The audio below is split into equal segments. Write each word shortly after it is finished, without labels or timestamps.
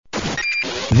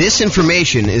This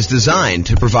information is designed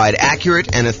to provide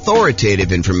accurate and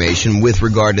authoritative information with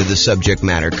regard to the subject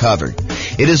matter covered.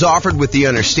 It is offered with the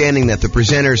understanding that the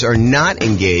presenters are not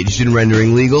engaged in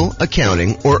rendering legal,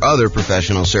 accounting, or other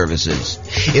professional services.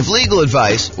 If legal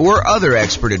advice or other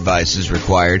expert advice is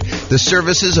required, the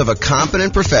services of a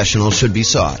competent professional should be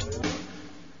sought.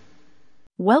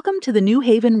 Welcome to the New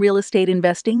Haven Real Estate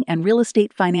Investing and Real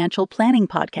Estate Financial Planning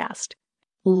Podcast.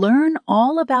 Learn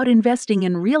all about investing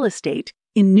in real estate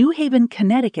in New Haven,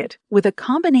 Connecticut, with a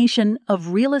combination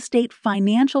of real estate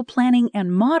financial planning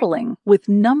and modeling with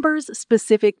numbers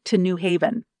specific to New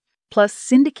Haven, plus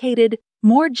syndicated,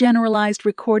 more generalized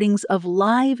recordings of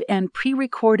live and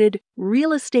pre-recorded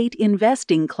real estate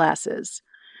investing classes.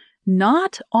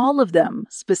 Not all of them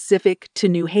specific to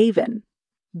New Haven.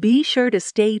 Be sure to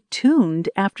stay tuned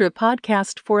after a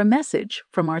podcast for a message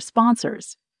from our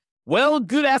sponsors. Well,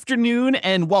 good afternoon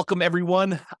and welcome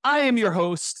everyone. I am your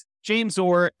host, James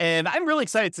Orr, and I'm really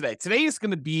excited today. Today is going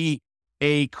to be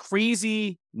a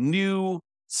crazy new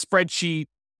spreadsheet,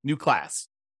 new class.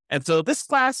 And so this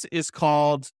class is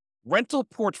called Rental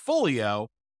Portfolio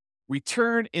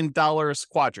Return in Dollars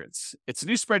Quadrants. It's a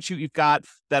new spreadsheet you've got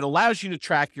that allows you to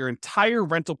track your entire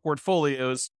rental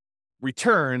portfolio's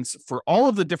returns for all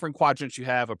of the different quadrants you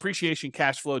have: appreciation,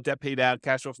 cash flow, debt paid out,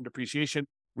 cash flow from depreciation,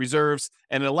 reserves,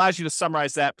 and it allows you to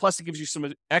summarize that. Plus, it gives you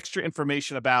some extra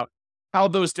information about how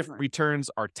those different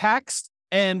returns are taxed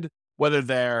and whether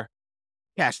they're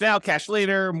cash now, cash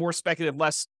later, more speculative,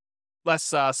 less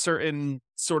certain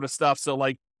sort of stuff. So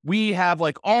like we have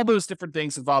like all those different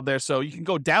things involved there. So you can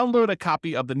go download a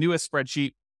copy of the newest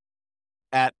spreadsheet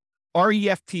at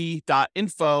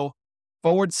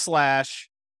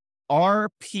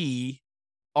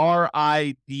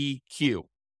refp.info/RPRIDQ.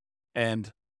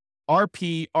 And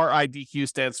RPRIDQ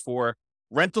stands for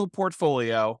Rental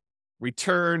Portfolio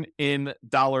Return in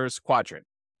Dollars Quadrant.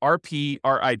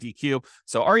 RPRIDQ.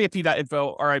 So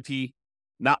refp.info, RIP,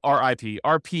 not RIP,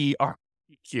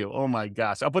 RPRIDQ. Oh my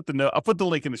gosh. I'll put the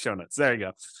link in the show notes. There you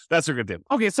go. That's what we're gonna do.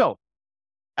 Okay, so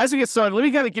as we get started, let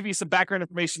me kind of give you some background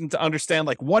information to understand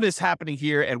like what is happening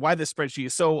here and why this spreadsheet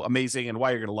is so amazing and why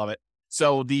you're gonna love it.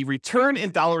 So the Return in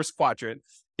Dollars Quadrant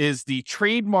is the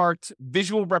trademarked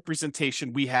visual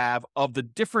representation we have of the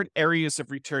different areas of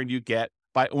return you get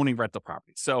by owning rental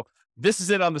property. So this is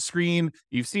it on the screen.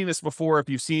 You've seen this before if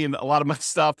you've seen a lot of my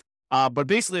stuff, but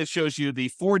basically it shows you the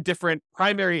 4 different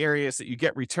primary areas that you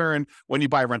get return when you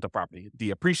buy a rental property.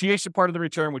 The appreciation part of the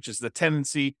return, which is the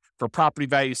tendency for property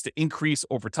values to increase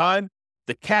over time.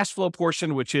 The cash flow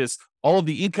portion, which is all of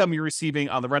the income you're receiving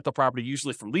on the rental property,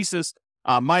 usually from leases,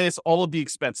 minus all of the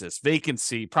expenses: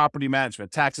 vacancy, property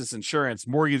management, taxes, insurance,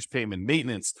 mortgage payment,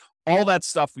 maintenance, all that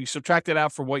stuff. We subtract it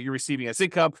out from what you're receiving as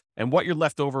income, and what you're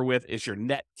left over with is your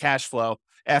net cash flow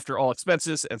after all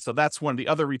expenses. And so that's one of the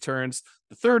other returns.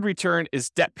 The third return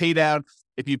is debt pay down.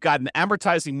 If you've got an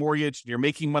amortizing mortgage and you're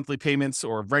making monthly payments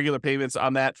or regular payments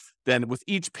on that, then with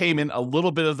each payment, a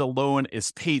little bit of the loan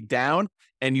is paid down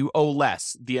and you owe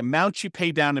less. The amount you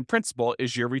pay down in principal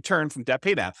is your return from debt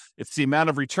pay down. It's the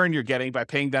amount of return you're getting by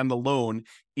paying down the loan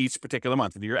each particular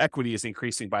month, and your equity is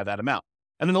increasing by that amount.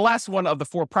 And then the last one of the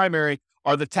 4 primary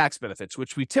are the tax benefits,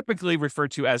 which we typically refer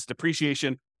to as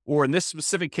depreciation, or in this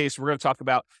specific case, we're going to talk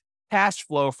about cash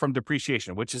flow from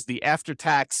depreciation, which is the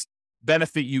after-tax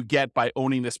benefit you get by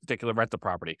owning this particular rental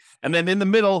property. And then in the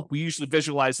middle, we usually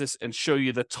visualize this and show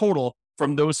you the total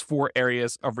from those 4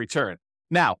 areas of return.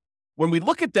 Now, when we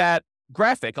look at that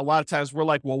graphic, a lot of times we're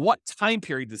like, well, what time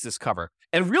period does this cover?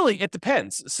 And really, it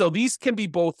depends. So these can be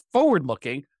both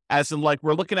forward-looking, as in like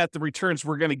we're looking at the returns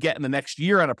we're going to get in the next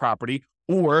year on a property,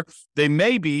 or they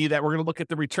may be that we're going to look at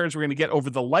the returns we're going to get over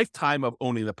the lifetime of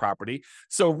owning the property.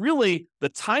 So really, the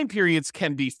time periods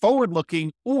can be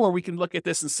forward-looking, or we can look at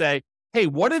this and say, hey,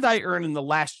 what did I earn in the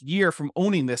last year from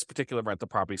owning this particular rental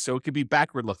property? So it could be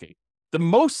backward-looking. The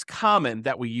most common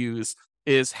that we use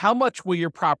is how much will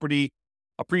your property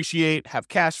appreciate, have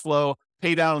cash flow,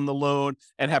 pay down on the loan,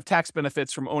 and have tax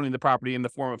benefits from owning the property in the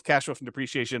form of cash flow from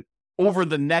depreciation over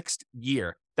the next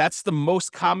year. That's the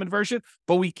most common version,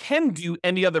 but we can do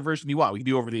any other version you want. We can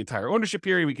do over the entire ownership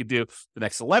period. We could do the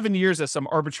next 11 years as some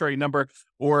arbitrary number,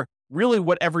 or really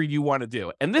whatever you want to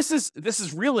do. And this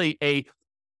is really a,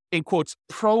 in quotes,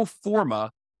 pro forma,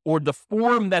 or the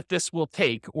form that this will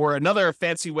take, or another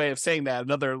fancy way of saying that,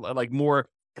 another like more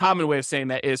common way of saying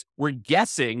that is we're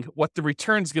guessing what the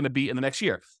return is going to be in the next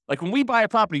year. Like when we buy a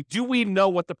property, do we know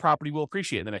what the property will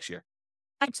appreciate in the next year?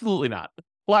 Absolutely not.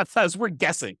 A lot of times we're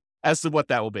guessing as to what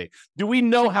that will be. Do we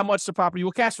know how much the property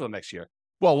will cash flow next year?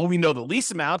 Well, when we know the lease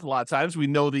amount, a lot of times we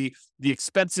know the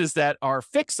expenses that are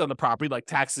fixed on the property, like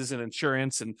taxes and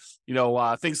insurance and,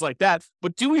 things like that.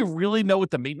 But do we really know what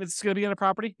the maintenance is going to be on a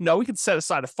property? No, we can set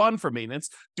aside a fund for maintenance.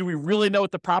 Do we really know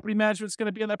what the property management is going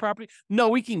to be on that property? No,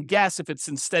 we can guess if it's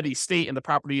in steady state and the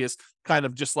property is kind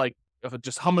of just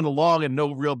humming along and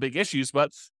no real big issues.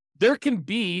 But there can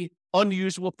be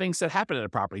unusual things that happen in a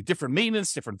property, different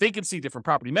maintenance, different vacancy, different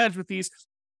property management fees.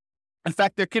 In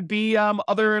fact, there could be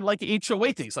other like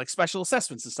HOA things, like special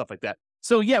assessments and stuff like that.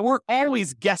 So yeah, we're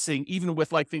always guessing, even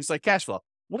with like things like cash flow.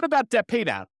 What about debt pay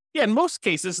down? Yeah, in most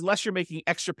cases, unless you're making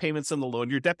extra payments on the loan,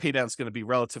 your debt pay down is going to be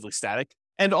relatively static.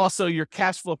 And also your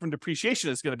cash flow from depreciation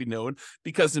is going to be known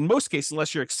because in most cases,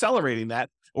 unless you're accelerating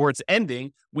that or it's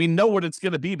ending, we know what it's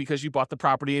going to be because you bought the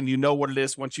property and you know what it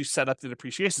is once you set up the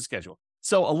depreciation schedule.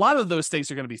 So a lot of those things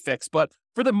are going to be fixed, but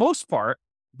for the most part,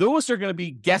 those are going to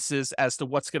be guesses as to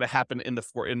what's going to happen in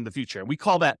the future. And we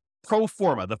call that pro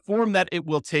forma, the form that it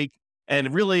will take.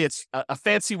 And really, it's a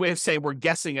fancy way of saying we're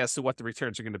guessing as to what the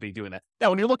returns are going to be doing that. Now,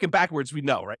 when you're looking backwards, we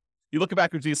know, right? You look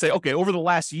backwards and you say, okay, over the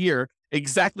last year,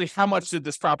 exactly how much did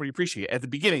this property appreciate? At the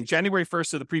beginning, January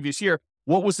 1st of the previous year,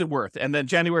 what was it worth? And then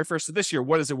January 1st of this year,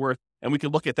 what is it worth? And we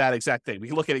can look at that exact thing. We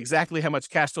can look at exactly how much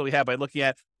cash flow we have by looking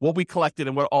at what we collected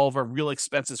and what all of our real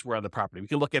expenses were on the property. We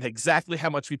can look at exactly how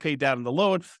much we paid down in the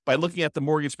loan by looking at the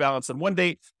mortgage balance on one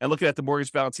date and looking at the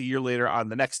mortgage balance a year later on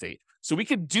the next date. So we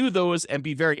can do those and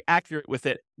be very accurate with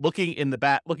it,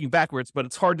 looking backwards, but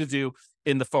it's hard to do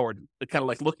in the forward, kind of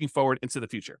like looking forward into the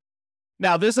future.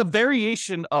 Now, there's a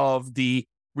variation of the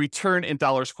return in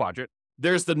dollars quadrant.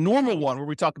 There's the normal one where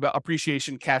we talk about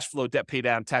appreciation, cash flow, debt pay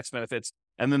down, tax benefits,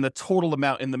 and then the total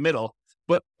amount in the middle.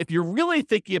 But if you're really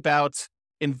thinking about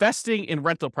investing in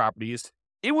rental properties,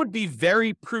 it would be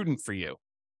very prudent for you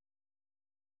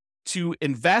to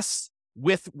invest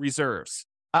with reserves.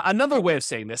 Another way of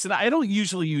saying this, and I don't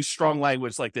usually use strong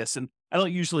language like this, and I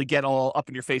don't usually get all up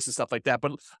in your face and stuff like that,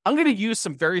 but I'm going to use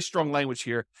some very strong language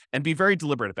here and be very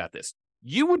deliberate about this.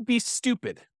 You would be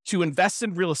stupid to invest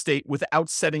in real estate without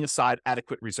setting aside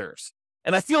adequate reserves.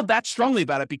 And I feel that strongly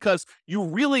about it because you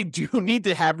really do need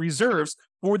to have reserves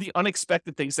for the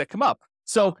unexpected things that come up.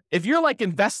 So if you're like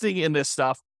investing in this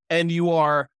stuff and you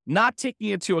are not taking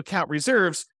into account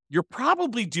reserves, you're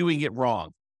probably doing it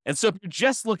wrong. And so if you're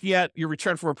just looking at your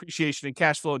return from appreciation and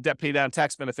cash flow, debt pay down,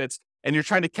 tax benefits, and you're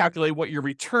trying to calculate what your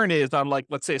return is on, like,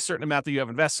 let's say a certain amount that you have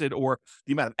invested or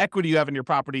the amount of equity you have in your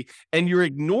property, and you're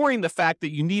ignoring the fact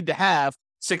that you need to have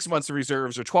 6 months of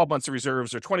reserves or 12 months of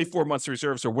reserves or 24 months of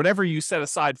reserves or whatever you set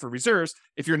aside for reserves,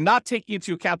 if you're not taking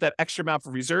into account that extra amount for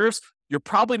reserves, you're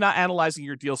probably not analyzing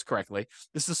your deals correctly.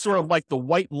 This is sort of like the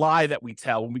white lie that we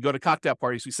tell when we go to cocktail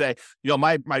parties. We say,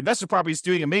 my investment property is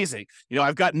doing amazing.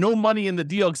 I've got no money in the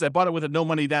deal because I bought it with a no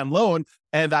money down loan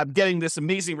and I'm getting this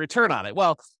amazing return on it.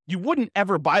 Well, you wouldn't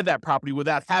ever buy that property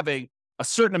without having a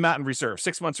certain amount in reserve,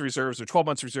 6 months of reserves or 12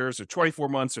 months of reserves or 24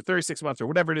 months or 36 months or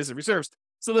whatever it is in reserves.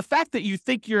 So the fact that you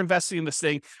think you're investing in this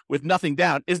thing with nothing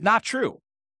down is not true.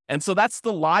 And so that's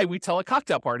the lie we tell at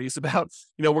cocktail parties about,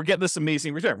 we're getting this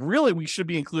amazing return. Really, we should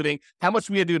be including how much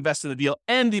we had to invest in the deal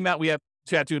and the amount we have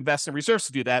to invest in reserves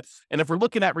to do that. And if we're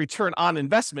looking at return on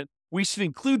investment, we should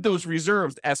include those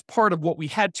reserves as part of what we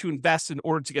had to invest in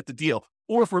order to get the deal.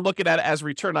 Or if we're looking at it as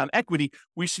return on equity,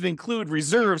 we should include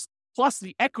reserves plus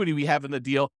the equity we have in the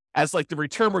deal as like the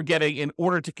return we're getting in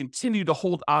order to continue to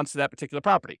hold on to that particular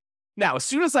property. Now, as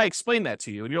soon as I explain that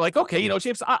to you and you're like, okay,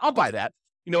 James, I'll buy that.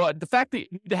 The fact that you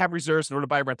need to have reserves in order to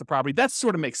buy a rental property, that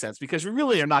sort of makes sense because we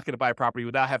really are not going to buy a property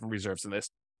without having reserves in this.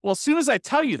 Well, as soon as I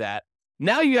tell you that,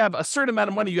 now you have a certain amount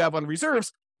of money you have on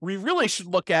reserves. We really should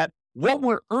look at what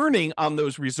we're earning on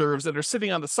those reserves that are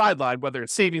sitting on the sideline, whether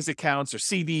it's savings accounts or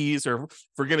CDs, or if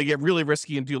we're going to get really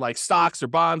risky and do like stocks or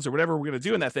bonds or whatever we're going to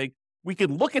do in that thing. We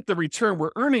can look at the return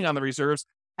we're earning on the reserves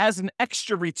as an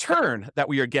extra return that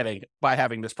we are getting by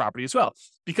having this property as well.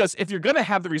 Because if you're going to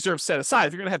have the reserves set aside,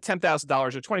 if you're going to have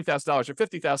 $10,000 or $20,000 or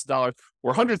 $50,000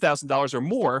 or $100,000 or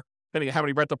more, depending on how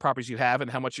many rental properties you have and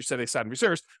how much you're setting aside in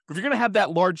reserves, but if you're going to have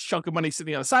that large chunk of money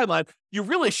sitting on the sideline, you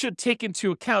really should take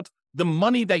into account the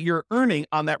money that you're earning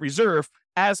on that reserve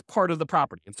as part of the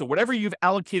property. And so whatever you've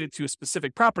allocated to a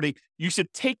specific property, you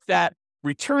should take that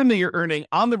return that you're earning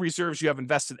on the reserves you have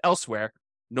invested elsewhere,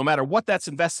 no matter what that's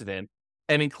invested in,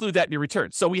 and include that in your return.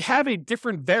 So we have a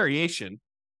different variation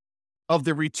of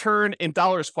the return in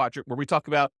dollars quadrant where we talk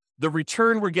about the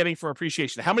return we're getting from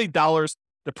appreciation, how many dollars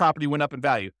the property went up in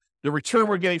value, the return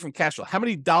we're getting from cash flow, how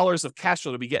many dollars of cash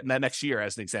flow do we get in that next year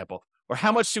as an example, or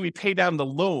how much do we pay down the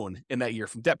loan in that year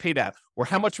from debt pay down, or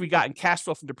how much we got in cash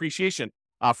flow from depreciation.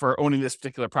 for owning this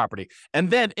particular property. And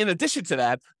then in addition to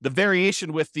that, the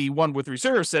variation with the one with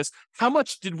reserves says, how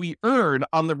much did we earn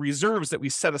on the reserves that we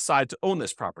set aside to own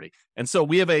this property? And so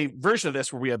we have a version of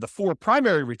this where we have the 4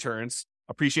 primary returns: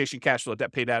 appreciation, cash flow,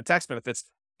 debt paid down, tax benefits.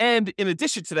 And in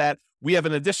addition to that, we have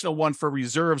an additional one for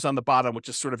reserves on the bottom, which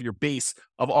is sort of your base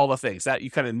of all the things that you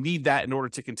kind of need that in order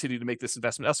to continue to make this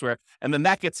investment elsewhere. And then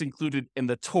that gets included in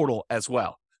the total as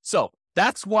well. So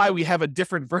that's why we have a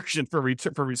different version for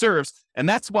reserves. And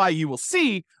that's why you will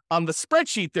see on the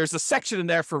spreadsheet, there's a section in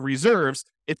there for reserves.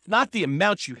 It's not the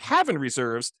amount you have in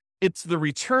reserves. It's the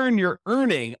return you're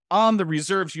earning on the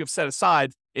reserves you have set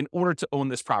aside in order to own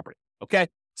this property. Okay.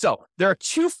 So there are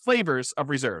 2 flavors of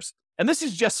reserves. And this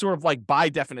is just sort of like by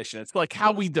definition. It's like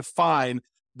how we define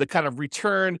the kind of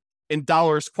return in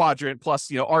dollars quadrant plus,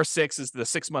 R6 is the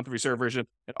 6-month reserve version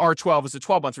and R12 is the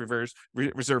 12-month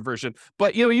reserve version.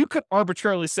 But, you could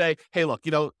arbitrarily say, hey, look,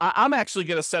 I'm actually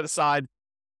going to set aside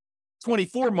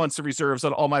 24 months of reserves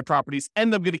on all my properties,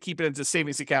 and I'm going to keep it into a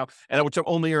savings account, and which I'm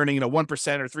only earning, 1%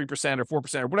 or 3% or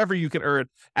 4% or whatever you can earn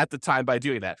at the time by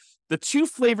doing that. The 2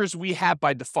 flavors we have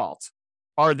by default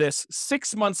are this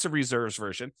 6 months of reserves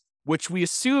version, which we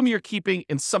assume you're keeping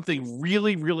in something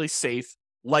really, really safe,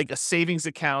 like a savings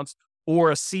account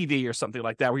or a CD or something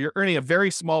like that, where you're earning a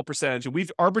very small percentage. And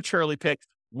we've arbitrarily picked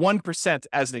 1%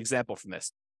 as an example from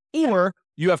this. Or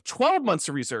you have 12 months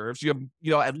of reserves. You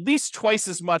have, at least twice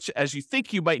as much as you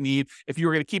think you might need if you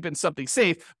were going to keep it in something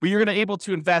safe, but you're going to be able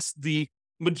to invest the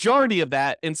majority of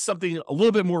that in something a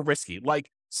little bit more risky,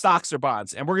 like stocks or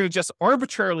bonds. And we're going to just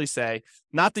arbitrarily say,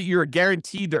 not that you're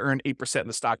guaranteed to earn 8% in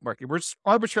the stock market. We're just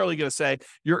arbitrarily going to say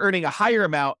you're earning a higher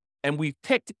amount. And we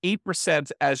picked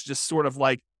 8% as just sort of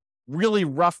like really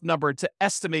rough number to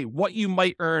estimate what you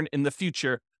might earn in the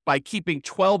future by keeping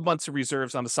 12 months of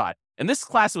reserves on the side. And this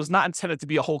class was not intended to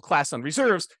be a whole class on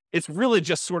reserves. It's really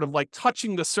just sort of like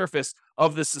touching the surface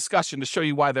of this discussion to show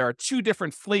you why there are 2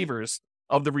 different flavors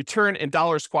of the return in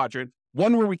dollars quadrant.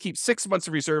 One where we keep 6 months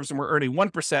of reserves and we're earning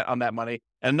 1% on that money,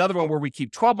 and another one where we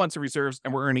keep 12 months of reserves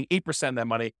and we're earning 8% on that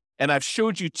money. And I've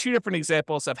showed you 2 different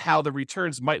examples of how the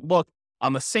returns might look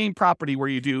on the same property where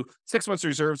you do 6 months of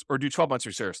reserves or do 12 months of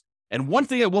reserves. And one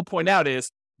thing I will point out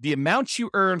is the amount you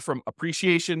earn from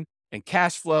appreciation and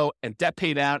cash flow and debt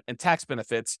pay down and tax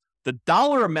benefits, the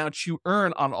dollar amount you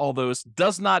earn on all those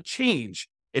does not change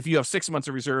if you have 6 months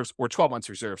of reserves or 12 months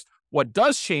of reserves. What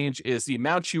does change is the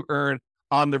amount you earn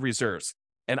on the reserves.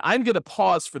 And I'm going to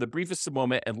pause for the briefest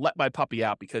moment and let my puppy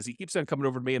out because he keeps on coming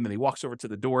over to me and then he walks over to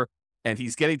the door and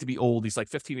he's getting to be old. He's like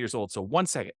 15 years old. So 1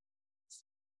 second.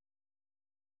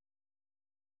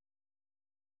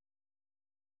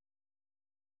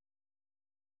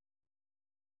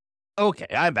 Okay,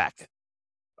 I'm back.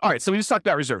 All right, so we just talked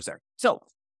about reserves there. So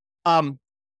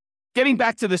getting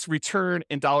back to this return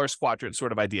in dollars quadrant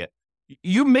sort of idea,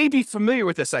 you may be familiar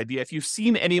with this idea if you've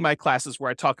seen any of my classes where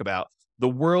I talk about the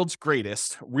world's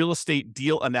greatest real estate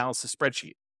deal analysis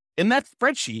spreadsheet. In that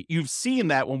spreadsheet, you've seen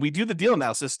that when we do the deal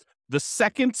analysis, the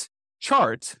second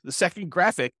chart, the second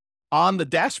graphic on the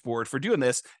dashboard for doing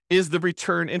this is the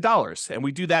return in dollars. And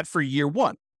we do that for year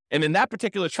 1. And in that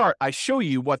particular chart, I show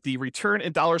you what the return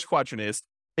in dollars quadrant is,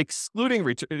 excluding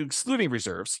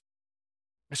reserves.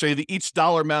 I show you each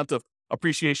dollar amount of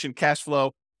appreciation, cash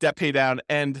flow, debt pay down,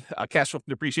 and cash flow from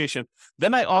depreciation.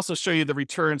 Then I also show you the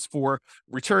returns for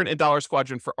return in dollars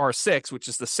quadrant for R6, which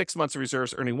is the 6 months of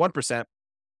reserves earning 1%. And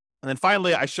then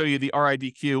finally, I show you the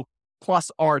RIDQ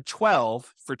plus R12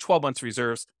 for 12 months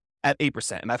reserves at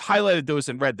 8%. And I've highlighted those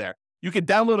in red there. You can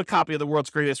download a copy of the world's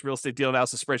greatest real estate deal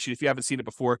analysis spreadsheet. If you haven't seen it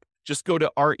before, just go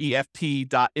to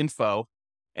refp.info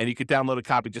and you can download a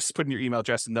copy. Just put in your email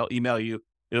address and they'll email you.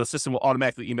 The system will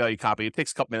automatically email you a copy. It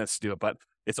takes a couple minutes to do it, but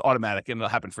it's automatic and it'll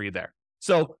happen for you there.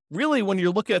 So really, when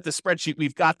you're looking at the spreadsheet,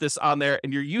 we've got this on there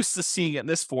and you're used to seeing it in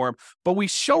this form, but we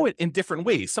show it in different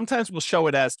ways. Sometimes we'll show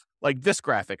it as like this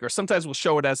graphic, or sometimes we'll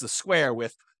show it as a square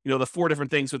with, the 4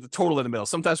 different things with the total in the middle.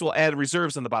 Sometimes we'll add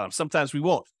reserves on the bottom. Sometimes we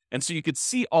won't. And so you could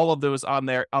see all of those on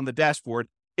there on the dashboard.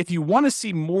 If you want to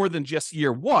see more than just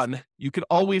year 1, you can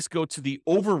always go to the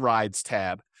overrides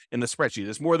tab in the spreadsheet.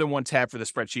 There's more than one tab for the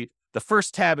spreadsheet. The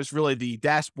first tab is really the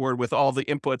dashboard with all the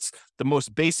inputs, the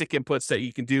most basic inputs that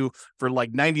you can do for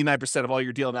like 99% of all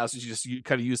your deal analysis. You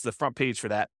kind of use the front page for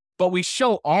that. But we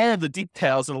show all the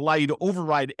details and allow you to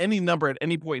override any number at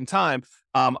any point in time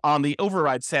on the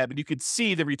overrides tab. And you could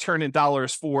see the return in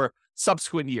dollars for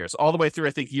subsequent years, all the way through,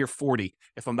 I think, year 40,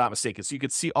 if I'm not mistaken. So you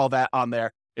could see all that on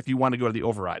there if you want to go to the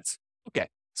overrides. Okay,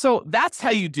 so that's how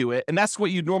you do it. And that's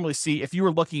what you normally see if you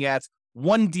were looking at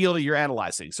one deal that you're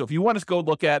analyzing. So if you want to go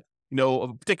look at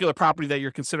a particular property that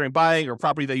you're considering buying or a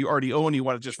property that you already own, you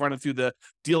want to just run it through the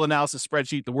deal analysis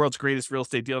spreadsheet, the world's greatest real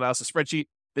estate deal analysis spreadsheet,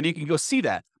 then you can go see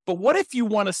that. But what if you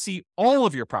want to see all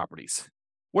of your properties?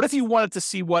 What if you wanted to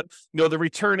see what, the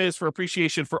return is for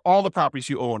appreciation for all the properties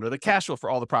you own, or the cash flow for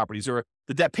all the properties, or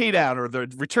the debt pay down, or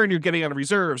the return you're getting on the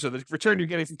reserves, or the return you're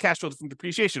getting from cash flow from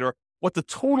depreciation, or what the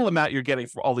total amount you're getting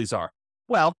for all these are?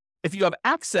 Well, if you have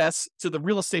access to the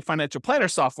real estate financial planner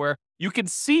software, you can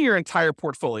see your entire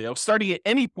portfolio starting at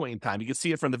any point in time. You can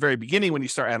see it from the very beginning when you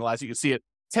start analyzing. You can see it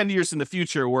 10 years in the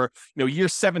future, or year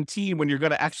 17 when you're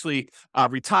going to actually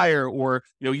retire, or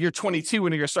year 22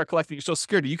 when you're going to start collecting your Social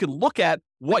Security. You can look at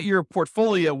what your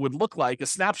portfolio would look like, a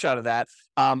snapshot of that,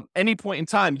 any point in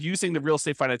time using the real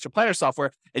estate financial planner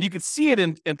software, and you can see it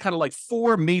in kind of like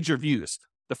 4 major views.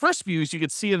 The first view is you can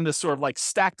see it in this sort of like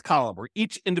stacked column where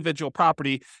each individual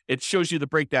property, it shows you the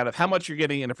breakdown of how much you're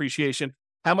getting in appreciation,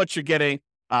 how much you're getting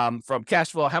from cash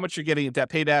flow, how much you're getting in debt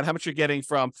pay down, how much you're getting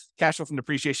from cash flow from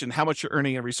depreciation, how much you're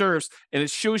earning in reserves. And it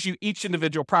shows you each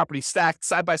individual property stacked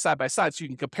side by side so you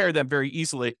can compare them very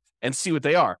easily and see what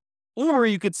they are. Or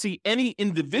you could see any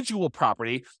individual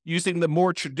property using the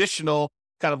more traditional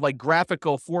kind of like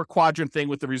graphical 4-quadrant thing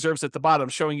with the reserves at the bottom,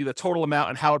 showing you the total amount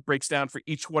and how it breaks down for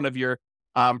each one of your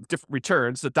different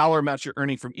returns, the dollar amounts you're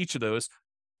earning from each of those.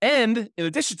 And in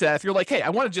addition to that, if you're like, hey, I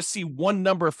want to just see one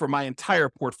number for my entire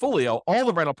portfolio, all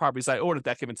the rental properties I own at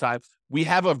that given time, we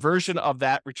have a version of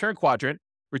that return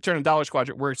in dollars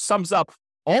quadrant, where it sums up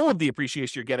all of the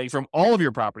appreciation you're getting from all of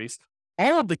your properties,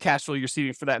 all of the cash flow you're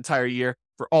receiving for that entire year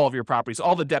for all of your properties,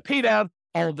 all the debt pay down,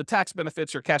 all of the tax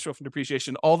benefits or cash flow from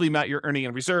depreciation, all the amount you're earning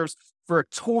in reserves, for a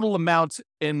total amount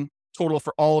in total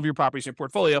for all of your properties in your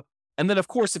portfolio. And then, of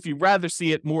course, if you'd rather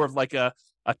see it more of like a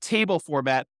table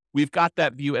format, we've got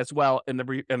that view as well in the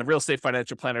real estate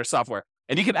financial planner software.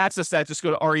 And you can access that. Just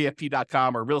go to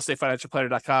refp.com or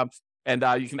realestatefinancialplanner.com, and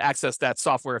you can access that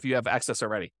software if you have access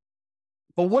already.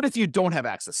 But what if you don't have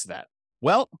access to that?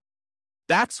 Well,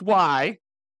 that's why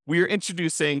we are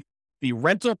introducing the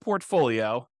rental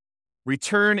portfolio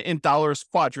return in dollars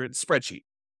quadrant spreadsheet.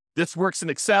 This works in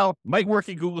Excel, might work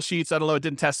in Google Sheets. I don't know. I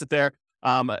didn't test it there.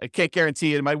 I can't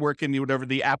guarantee it might work in whatever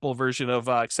the Apple version of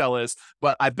Excel is,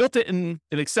 but I built it in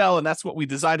Excel, and that's what we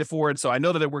designed it for. And so I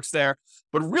know that it works there.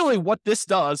 But really what this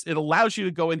does, it allows you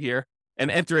to go in here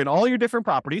and enter in all your different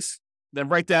properties, then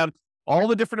write down all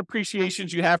the different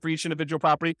appreciations you have for each individual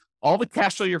property, all the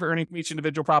cash flow you're earning from each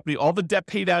individual property, all the debt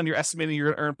pay down you're estimating you're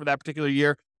going to earn for that particular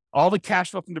year, all the cash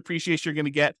flow from depreciation you're going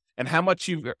to get, and how much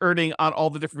you're earning on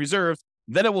all the different reserves.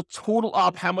 Then it will total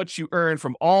up how much you earn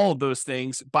from all of those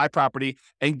things by property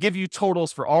and give you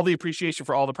totals for all the appreciation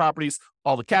for all the properties,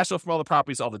 all the cash flow from all the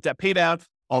properties, all the debt pay down,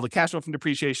 all the cash flow from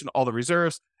depreciation, all the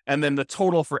reserves, and then the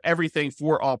total for everything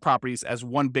for all properties as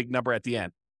one big number at the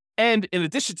end. And in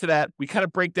addition to that, we kind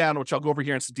of break down, which I'll go over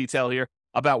here in some detail here,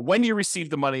 about when you receive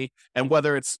the money and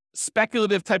whether it's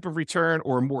speculative type of return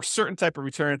or a more certain type of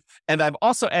return. And I've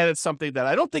also added something that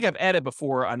I don't think I've added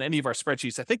before on any of our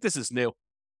spreadsheets. I think this is new.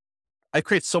 I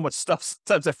create so much stuff,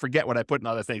 sometimes I forget what I put in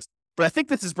other things. But I think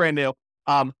this is brand new.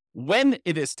 When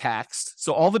it is taxed,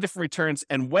 so all the different returns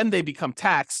and when they become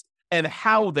taxed and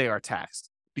how they are taxed.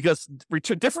 Because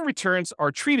different returns are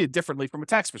treated differently from a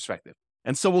tax perspective.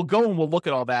 And so we'll go and we'll look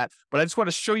at all that. But I just want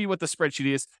to show you what the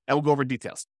spreadsheet is, and we'll go over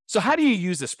details. So how do you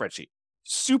use this spreadsheet?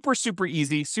 Super, super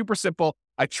easy, super simple.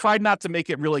 I tried not to make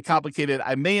it really complicated.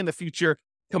 I may in the future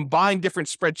combine different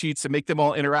spreadsheets and make them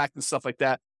all interact and stuff like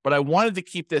that. But I wanted to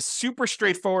keep this super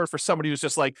straightforward for somebody who's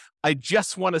just like, I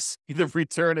just want to see the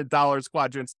return in dollars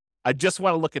quadrants. I just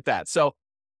want to look at that. So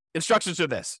instructions are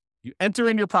this. You enter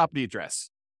in your property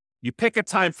address. You pick a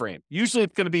time frame. Usually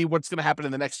it's going to be what's going to happen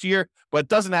in the next year, but it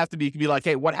doesn't have to be. It can be like,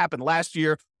 hey, what happened last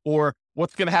year, or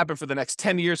what's going to happen for the next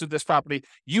 10 years with this property.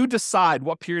 You decide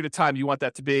what period of time you want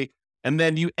that to be, and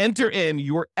then you enter in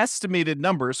your estimated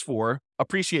numbers for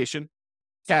appreciation,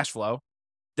 cash flow,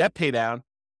 debt pay down,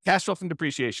 cash flow from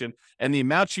depreciation, and the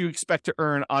amount you expect to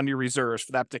earn on your reserves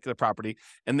for that particular property.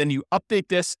 And then you update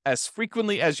this as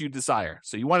frequently as you desire.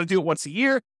 So you want to do it once a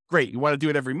year? Great. You want to do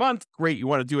it every month? Great. You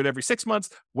want to do it every 6 months?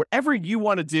 Whatever you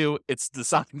want to do, it's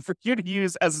designed for you to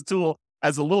use as a tool,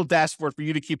 as a little dashboard for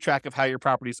you to keep track of how your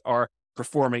properties are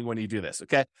performing when you do this.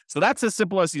 Okay. So that's as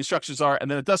simple as the instructions are. And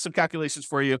then it does some calculations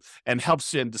for you and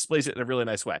helps you and displays it in a really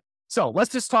nice way. So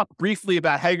let's just talk briefly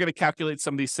about how you're going to calculate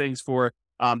some of these things for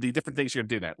the different things you're going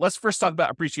to do that. Let's first talk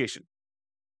about appreciation.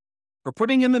 For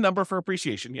putting in the number for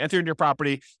appreciation, you enter in your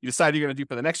property, you decide you're going to do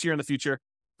for the next year in the future.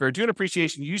 For doing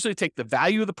appreciation, you usually take the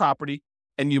value of the property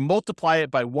and you multiply it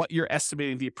by what you're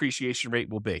estimating the appreciation rate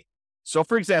will be. So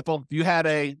for example, if you had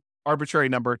a arbitrary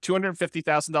number,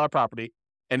 $250,000 property,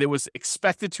 and it was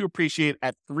expected to appreciate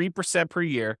at 3% per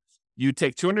year, you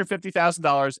take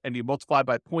 $250,000 and you multiply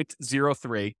by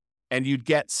 0.03, and you'd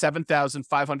get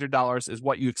 $7,500 is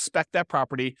what you expect that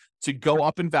property to go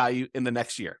up in value in the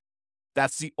next year.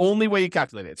 That's the only way you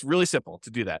calculate it. It's really simple to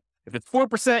do that. If it's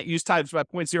 4%, you use times by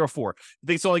 0.04. If you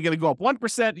think it's only going to go up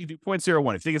 1%, you do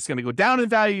 0.01. If you think it's going to go down in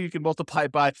value, you can multiply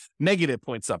it by negative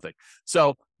point something.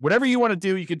 So whatever you want to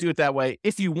do, you can do it that way.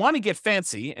 If you want to get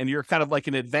fancy and you're kind of like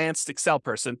an advanced Excel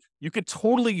person, you could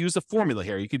totally use a formula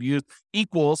here. You could use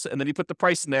equals, and then you put the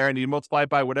price in there and you multiply it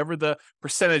by whatever the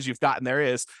percentage you've gotten there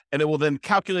is, and it will then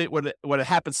calculate what it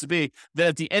happens to be. Then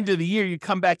at the end of the year, you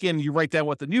come back in and you write down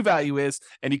what the new value is,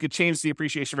 and you could change the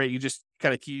appreciation rate. You just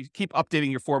kind of keep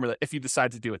updating your formula if you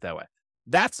decide to do it that way.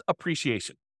 That's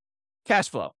appreciation. Cash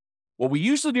flow. What we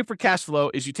usually do for cash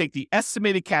flow is you take the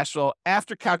estimated cash flow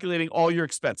after calculating all your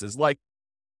expenses, like,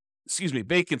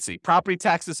 vacancy, property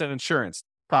taxes and insurance,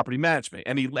 property management,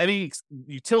 any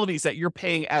utilities that you're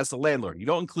paying as the landlord. You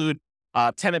don't include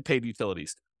tenant paid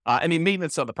utilities, any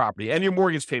maintenance on the property, and your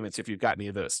mortgage payments if you've got any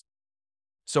of those.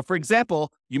 So for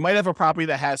example, you might have a property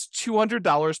that has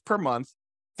 $200 per month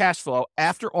cash flow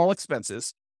after all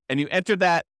expenses, and you enter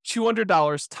that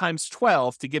 $200 times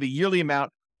 12 to get a yearly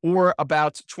amount, or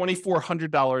about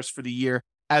 $2,400 for the year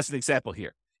as an example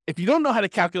here. If you don't know how to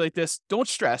calculate this, don't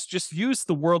stress. Just use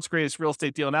the world's greatest real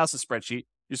estate deal analysis spreadsheet.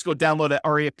 Just go download at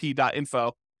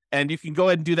rafp.info, and you can go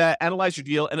ahead and do that, analyze your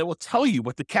deal, and it will tell you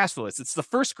what the cash flow is. It's the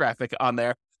first graphic on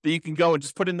there that you can go and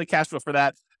just put in the cash flow for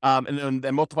that, and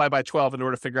then multiply by 12 in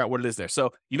order to figure out what it is there.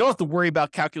 So you don't have to worry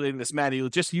about calculating this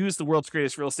manually. Just use the world's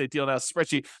greatest real estate deal analysis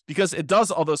spreadsheet, because it does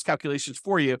all those calculations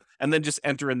for you, and then just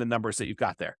enter in the numbers that you've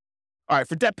got there. All right,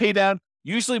 for debt pay down,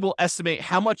 usually we'll estimate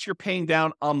how much you're paying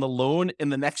down on the loan in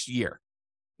the next year.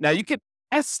 Now, you can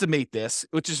estimate this,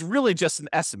 which is really just an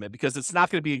estimate because it's not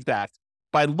going to be exact,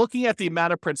 by looking at the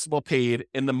amount of principal paid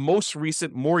in the most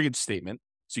recent mortgage statement.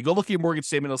 So you go look at your mortgage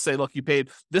statement, it'll say, look, you paid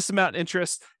this amount in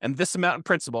interest and this amount in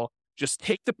principal. Just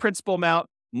take the principal amount,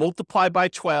 multiply by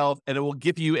 12, and it will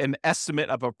give you an estimate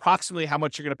of approximately how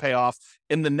much you're going to pay off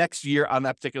in the next year on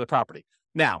that particular property.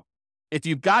 Now, if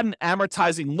you've got an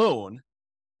amortizing loan,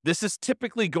 this is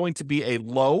typically going to be a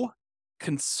low,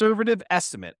 conservative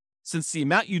estimate, since the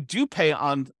amount you do pay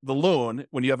on the loan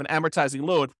when you have an amortizing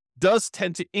loan does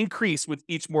tend to increase with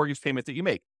each mortgage payment that you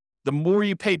make. The more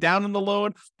you pay down on the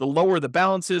loan, the lower the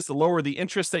balance is, the lower the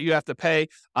interest that you have to pay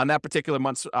on that particular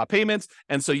month's payments.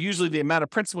 And so usually the amount of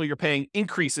principal you're paying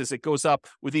increases. It goes up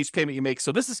with each payment you make.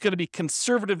 So this is going to be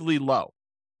conservatively low.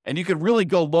 And you can really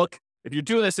go look. If you're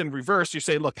doing this in reverse, you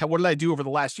say, look, what did I do over the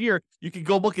last year? You can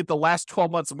go look at the last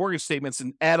 12 months of mortgage statements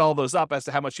and add all those up as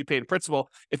to how much you paid in principal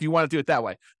if you want to do it that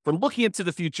way. For looking into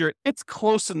the future, it's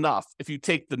close enough if you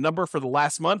take the number for the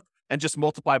last month and just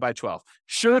multiply by 12.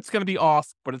 Sure, it's going to be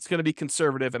off, but it's going to be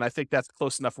conservative, and I think that's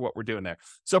close enough for what we're doing there.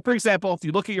 So, for example, if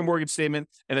you look at your mortgage statement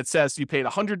and it says you paid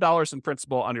 $100 in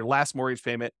principal on your last mortgage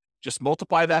payment, just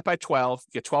multiply that by 12,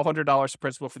 get $1,200 in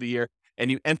principal for the year, and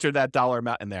you enter that dollar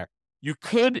amount in there. You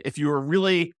could, if you were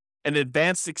really an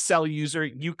advanced Excel user,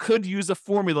 you could use a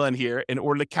formula in here in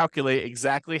order to calculate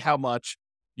exactly how much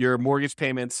your mortgage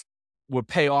payments would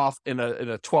pay off in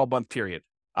a 12-month period.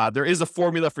 There is a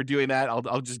formula for doing that.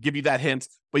 I'll just give you that hint,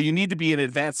 but you need to be an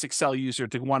advanced Excel user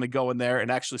to want to go in there and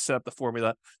actually set up the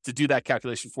formula to do that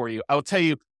calculation for you. I will tell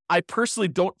you, I personally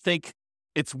don't think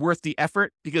it's worth the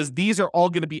effort because these are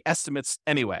all going to be estimates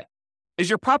anyway. Is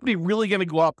your property really going to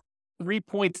go up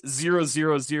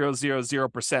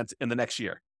 3.00000% in the next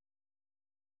year?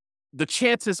 The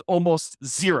chance is almost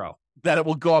zero that it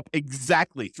will go up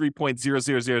exactly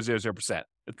 3.00000%.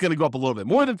 It's going to go up a little bit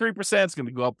more than 3%. It's going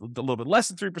to go up a little bit less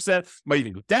than 3%. Might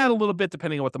even go down a little bit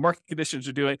depending on what the market conditions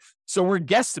are doing. So we're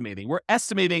guesstimating. We're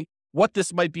estimating what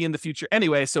this might be in the future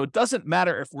anyway. So it doesn't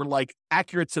matter if we're like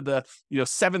accurate to the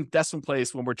seventh decimal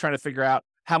place when we're trying to figure out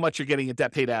how much you're getting in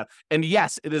debt pay down. And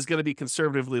yes, it is going to be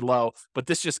conservatively low, but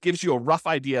this just gives you a rough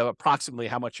idea of approximately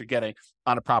how much you're getting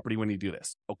on a property when you do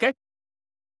this. Okay.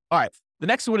 All right. The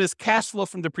next one is cash flow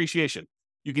from depreciation.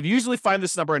 You can usually find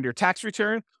this number on your tax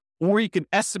return, or you can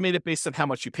estimate it based on how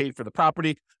much you paid for the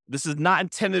property. This is not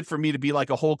intended for me to be like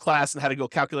a whole class and how to go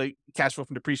calculate cash flow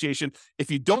from depreciation.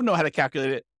 If you don't know how to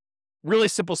calculate it, really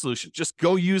simple solution. Just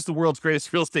go use the world's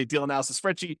greatest real estate deal analysis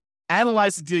spreadsheet,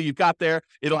 analyze the deal you've got there.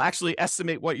 It'll actually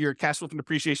estimate what your cash flow from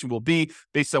depreciation will be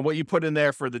based on what you put in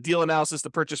there for the deal analysis,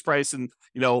 the purchase price, and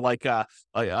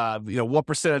what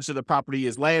percentage of the property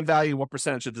is land value, what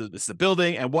percentage of is the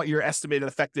building, and what your estimated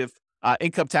effective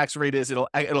income tax rate is. It'll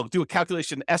do a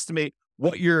calculation, estimate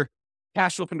what your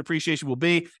cash flow from depreciation will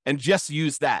be, and just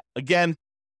use that. Again,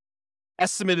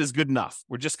 estimate is good enough.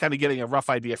 We're just kind of getting a rough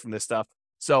idea from this stuff.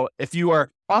 So if you are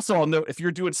also, I'll note, if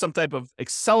you're doing some type of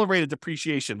accelerated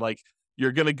depreciation, like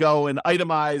you're going to go and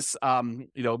itemize,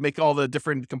 make all the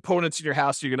different components in your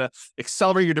house. You're going to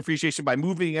accelerate your depreciation by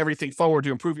moving everything forward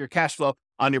to improve your cash flow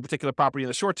on your particular property in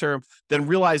the short term. Then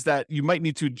realize that you might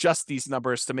need to adjust these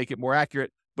numbers to make it more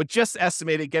accurate, but just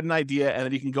estimate it, get an idea, and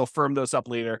then you can go firm those up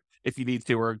later if you need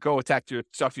to, or go talk to your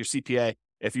CPA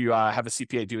if you have a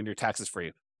CPA doing your taxes for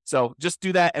you. So just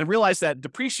do that and realize that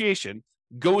depreciation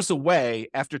goes away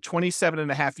after 27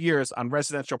 and a half years on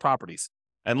residential properties,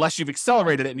 unless you've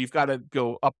accelerated it and you've got to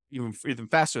go up even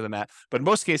faster than that. But in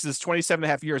most cases, 27 and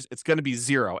a half years, it's going to be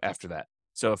zero after that.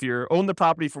 So if you own the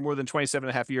property for more than 27 and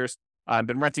a half years,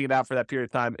 been renting it out for that period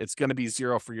of time, it's going to be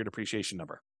zero for your depreciation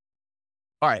number.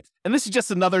 All right. And this is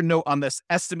just another note on this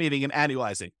estimating and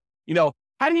annualizing.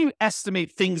 How do you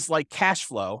estimate things like cash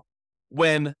flow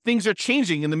when things are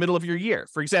changing in the middle of your year?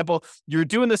 For example, you're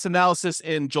doing this analysis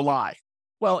in July.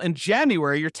 Well, in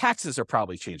January, your taxes are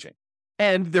probably changing.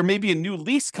 And there may be a new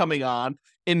lease coming on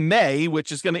in May,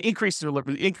 which is going to increase the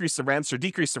rents or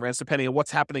decrease the rents, depending on what's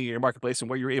happening in your marketplace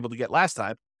and what you were able to get last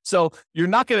time. So you're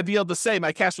not going to be able to say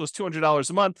my cash flow is $200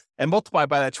 a month and multiply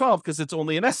by that 12 because it's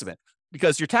only an estimate.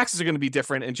 Because your taxes are going to be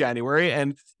different in January,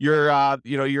 and your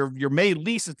May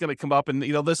lease is going to come up, and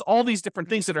there's all these different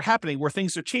things that are happening where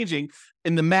things are changing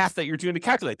in the math that you're doing to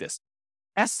calculate this.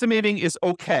 Estimating is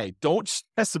okay. Don't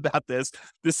stress about this.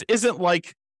 This isn't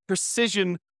like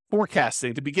precision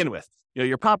forecasting to begin with.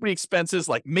 Your property expenses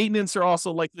like maintenance are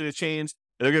also likely to change.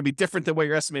 They're going to be different than what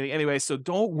you're estimating anyway. So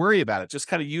don't worry about it. Just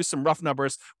kind of use some rough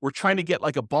numbers. We're trying to get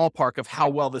like a ballpark of how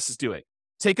well this is doing.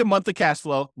 Take a month of cash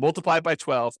flow, multiply it by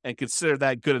 12, and consider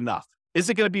that good enough. Is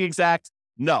it going to be exact?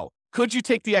 No. Could you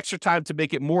take the extra time to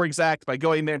make it more exact by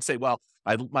going there and say, well,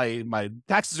 my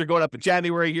taxes are going up in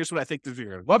January. Here's what I think they're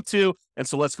going to go up to. And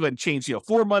so let's go ahead and change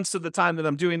 4 months of the time that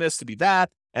I'm doing this to be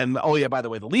that. And oh yeah, by the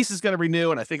way, the lease is going to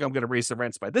renew, and I think I'm going to raise the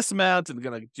rents by this amount and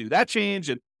going to do that change.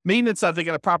 And maintenance, I think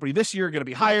on a property this year are going to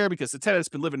be higher because the tenant's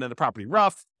been living in the property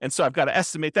rough. And so I've got to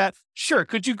estimate that. Sure.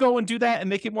 Could you go and do that and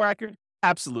make it more accurate?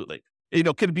 Absolutely.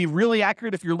 Could it be really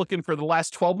accurate if you're looking for the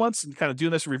last 12 months and kind of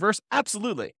doing this in reverse?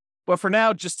 Absolutely. But for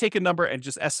now, just take a number and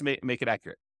just estimate and make it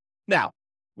accurate. Now,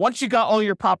 once you got all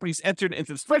your properties entered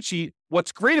into the spreadsheet,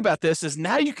 what's great about this is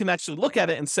now you can actually look at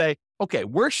it and say, okay,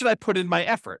 where should I put in my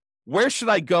effort? Where should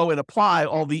I go and apply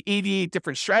all the 88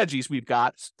 different strategies we've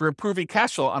got for improving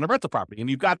cash flow on a rental property? And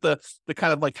you've got the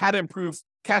kind of like how to improve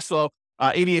cash flow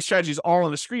 88 strategies all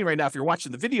on the screen right now if you're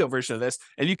watching the video version of this,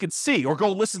 and you can see or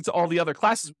go listen to all the other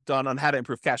classes we've done on how to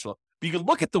improve cash flow. But you can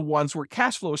look at the ones where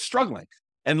cash flow is struggling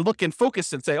and look and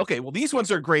focus and say, okay, well, these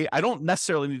ones are great. I don't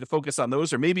necessarily need to focus on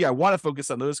those, or maybe I want to focus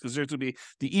on those because those would be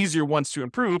the easier ones to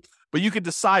improve. But you can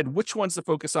decide which ones to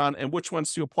focus on and which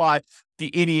ones to apply the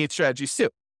 88 strategies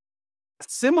to.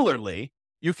 Similarly,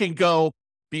 you can go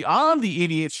beyond the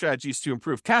 88 strategies to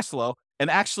improve cash flow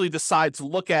and actually decide to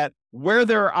look at where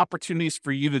there are opportunities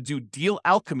for you to do deal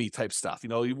alchemy type stuff.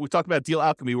 We talk about deal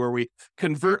alchemy where we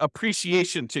convert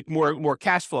appreciation to more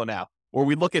cash flow now, or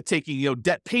we look at taking,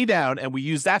 debt pay down and we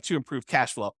use that to improve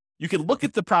cash flow. You can look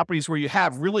at the properties where you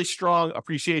have really strong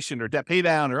appreciation or debt pay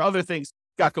down or other things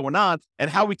got going on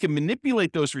and how we can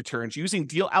manipulate those returns using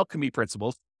deal alchemy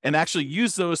principles and actually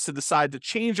use those to decide to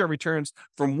change our returns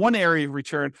from one area of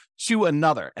return to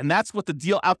another. And that's what the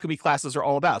deal alchemy classes are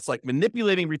all about. It's like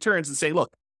manipulating returns and say,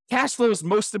 look, cash flow is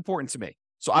most important to me.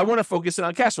 So I want to focus in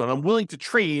on cash flow. And I'm willing to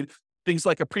trade things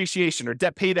like appreciation or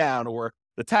debt pay down or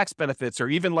the tax benefits or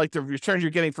even like the return you're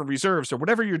getting from reserves or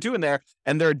whatever you're doing there.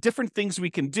 And there are different things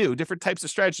we can do, different types of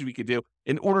strategies we can do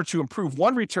in order to improve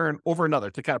one return over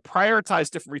another, to kind of prioritize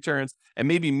different returns and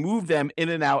maybe move them in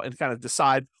and out and kind of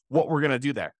decide what we're going to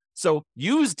do there. So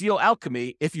use deal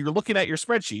alchemy if you're looking at your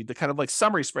spreadsheet, the kind of like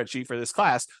summary spreadsheet for this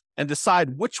class, and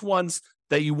decide which ones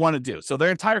that you want to do. So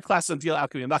their entire class on deal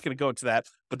alchemy, I'm not going to go into that,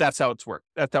 but that's how it's worked.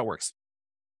 That works.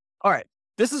 All right.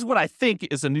 This is what I think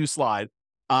is a new slide.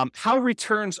 How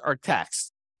returns are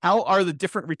taxed. How are the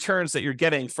different returns that you're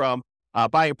getting from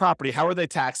buying a property? How are they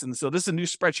taxed? And so this is a new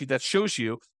spreadsheet that shows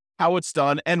you how it's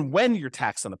done and when you're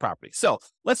taxed on the property. So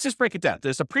let's just break it down.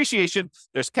 There's appreciation,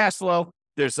 there's cash flow,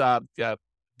 there's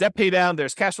debt pay down,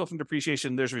 there's cash flow from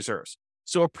depreciation, there's reserves.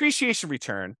 So appreciation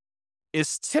return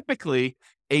is typically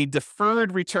a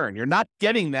deferred return. You're not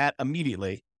getting that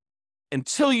immediately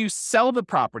until you sell the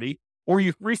property or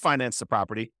you refinance the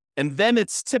property, and then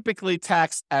it's typically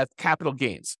taxed at capital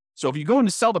gains. So if you go in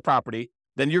to sell the property,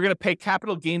 then you're going to pay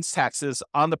capital gains taxes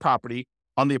on the property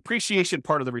on the appreciation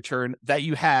part of the return that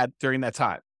you had during that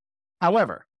time.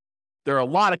 However, there are a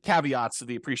lot of caveats to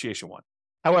the appreciation one.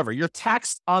 However, you're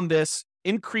taxed on this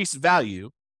increased value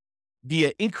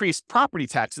via increased property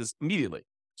taxes immediately.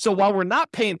 So while we're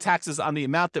not paying taxes on the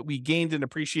amount that we gained in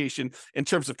appreciation in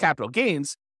terms of capital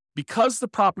gains, because the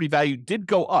property value did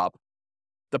go up,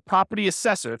 the property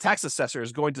assessor, the tax assessor,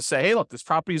 is going to say, hey, look, this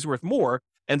property is worth more.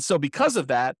 And so because of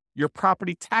that, your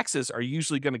property taxes are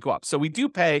usually going to go up. So we do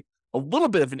pay a little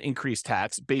bit of an increased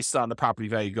tax based on the property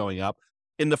value going up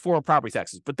in the form of property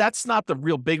taxes. But that's not the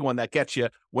real big one that gets you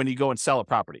when you go and sell a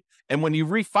property. And when you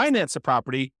refinance a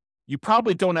property, you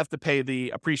probably don't have to pay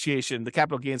the appreciation, the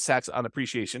capital gains tax on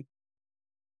appreciation.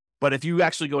 But if you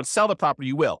actually go and sell the property,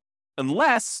 you will,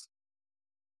 unless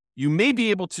you may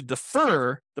be able to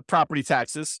defer the property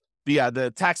taxes,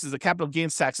 the taxes, the capital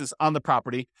gains taxes on the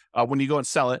property when you go and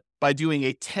sell it by doing a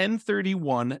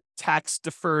 1031 tax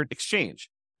deferred exchange.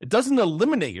 It doesn't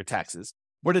eliminate your taxes,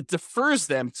 but it defers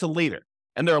them to later.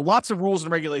 And there are lots of rules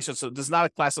and regulations, so it does not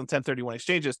apply on 1031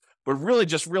 exchanges, but really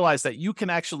just realize that you can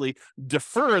actually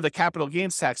defer the capital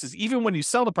gains taxes even when you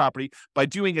sell the property by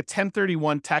doing a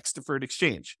 1031 tax deferred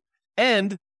exchange.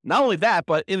 And not only that,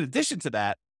 but in addition to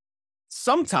that,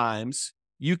 sometimes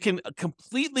you can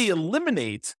completely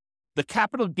eliminate the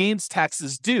capital gains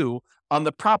taxes due on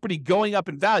the property going up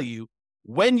in value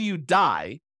when you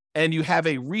die and you have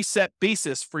a reset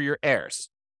basis for your heirs.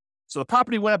 So the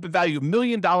property went up in value $1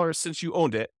 million since you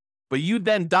owned it, but you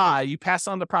then die, you pass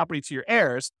on the property to your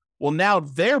heirs. Well, now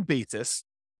their basis,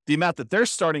 the amount that they're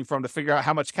starting from to figure out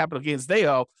how much capital gains they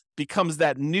owe, becomes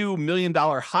that new $1 million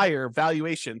higher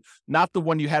valuation, not the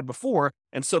one you had before.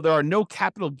 And so there are no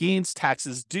capital gains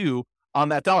taxes due on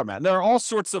that dollar amount. And there are all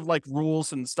sorts of like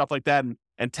rules and stuff like that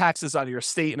and taxes on your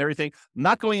estate and everything. I'm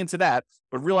not going into that,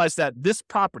 but realize that this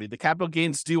property, the capital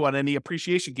gains due on any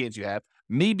appreciation gains you have,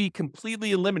 may be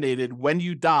completely eliminated when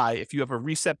you die if you have a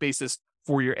reset basis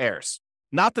for your heirs.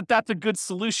 Not that that's a good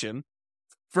solution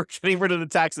for getting rid of the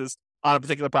taxes on a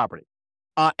particular property.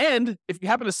 And if you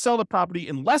happen to sell the property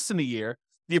in less than a year,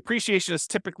 the appreciation is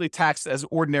typically taxed as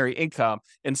ordinary income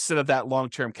instead of that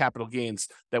long-term capital gains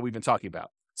that we've been talking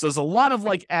about. So there's a lot of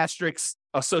like asterisks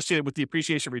associated with the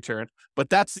appreciation return, but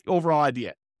that's the overall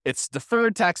idea. It's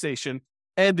deferred taxation,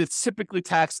 and it's typically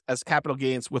taxed as capital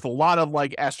gains with a lot of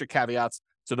like asterisk caveats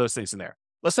to those things in there.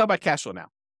 Let's talk about cash flow now.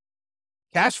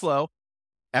 Cash flow,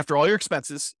 after all your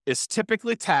expenses, is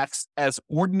typically taxed as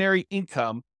ordinary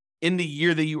income in the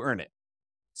year that you earn it.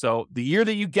 So the year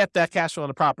that you get that cash flow on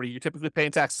the property, you're typically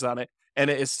paying taxes on it, and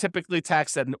it is typically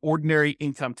taxed at an ordinary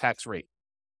income tax rate.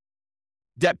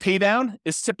 Debt paydown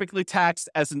is typically taxed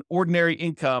as an ordinary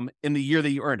income in the year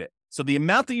that you earned it. So the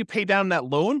amount that you pay down that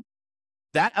loan,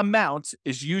 that amount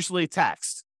is usually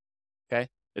taxed. Okay.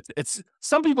 It's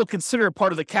some people consider it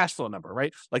part of the cash flow number,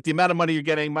 right? Like the amount of money you're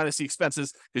getting minus the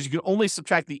expenses, because you can only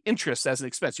subtract the interest as an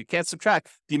expense. You can't subtract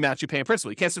the amount you pay in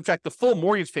principal. You can't subtract the full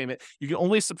mortgage payment. You can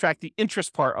only subtract the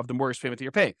interest part of the mortgage payment that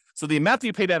you're paying. So the amount that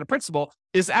you pay down in principal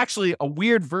is actually a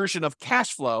weird version of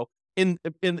cash flow in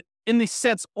the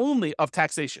sense only of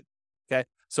taxation. Okay.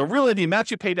 So really the amount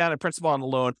you pay down in principal on the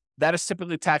loan, that is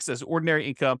typically taxed as ordinary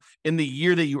income in the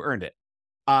year that you earned it.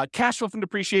 Cash flow from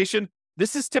depreciation,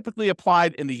 this is typically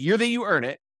applied in the year that you earn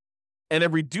it, and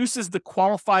it reduces the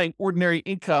qualifying ordinary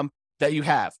income that you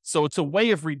have. So it's a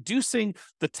way of reducing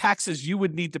the taxes you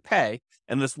would need to pay.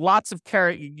 And there's lots of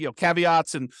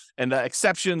caveats and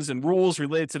exceptions and rules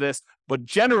related to this. But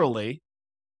generally,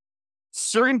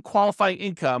 certain qualifying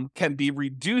income can be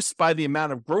reduced by the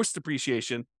amount of gross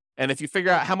depreciation. And if you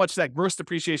figure out how much that gross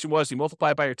depreciation was, you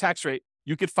multiply it by your tax rate,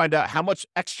 you could find out how much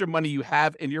extra money you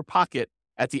have in your pocket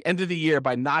at the end of the year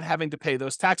by not having to pay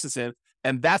those taxes in.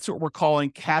 And that's what we're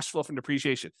calling cash flow from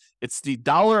depreciation. It's the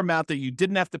dollar amount that you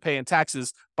didn't have to pay in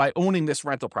taxes by owning this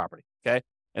rental property. Okay.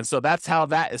 And so that's how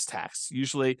that is taxed.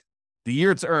 Usually the year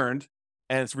it's earned,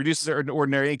 and it's reduces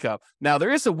ordinary income. Now,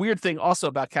 there is a weird thing also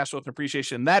about cash flow from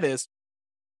depreciation. And that is,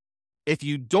 if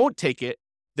you don't take it,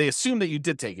 they assume that you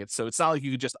did take it. So it's not like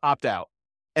you could just opt out.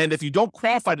 And if you don't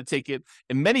qualify to take it,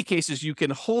 in many cases, you can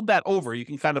hold that over. You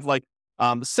can kind of like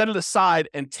set it aside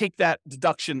and take that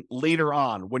deduction later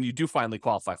on when you do finally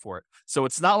qualify for it. So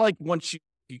it's not like once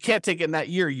you can't take it in that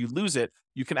year, you lose it.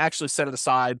 You can actually set it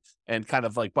aside and kind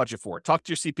of like budget for it. Talk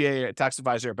to your CPA or tax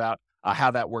advisor about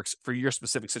how that works for your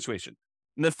specific situation.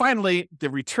 And then finally, the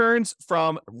returns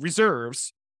from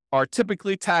reserves are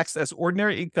typically taxed as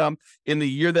ordinary income in the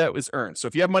year that it was earned. So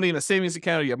if you have money in a savings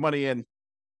account, or you have money in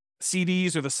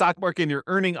CDs or the stock market, and you're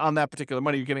earning on that particular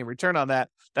money, you're getting a return on that,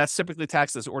 that's typically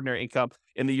taxed as ordinary income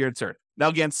in the year it's earned. Now,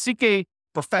 again, seek a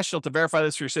professional to verify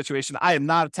this for your situation. I am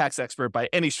not a tax expert by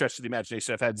any stretch of the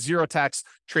imagination. I've had zero tax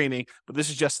training, but this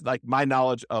is just like my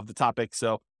knowledge of the topic.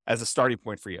 So as a starting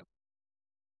point for you.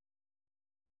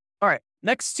 All right.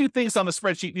 Next two things on the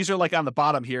spreadsheet. These are like on the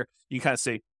bottom here. You can kind of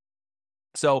see.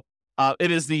 So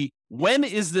It is the when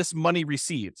is this money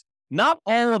received? Not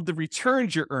all of the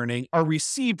returns you're earning are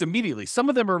received immediately. Some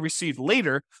of them are received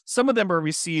later. Some of them are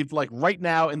received like right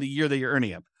now in the year that you're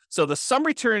earning them. So the some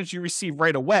returns you receive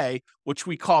right away, which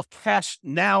we call cash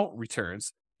now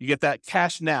returns, you get that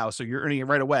cash now, so you're earning it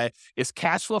right away, is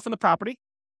cash flow from the property.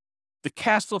 The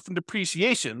cash flow from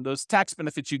depreciation, those tax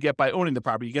benefits you get by owning the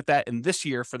property, you get that in this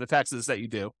year for the taxes that you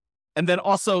do. And then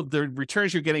also the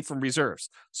returns you're getting from reserves.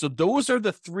 So those are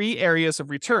the three areas of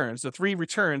returns, the three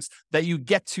returns that you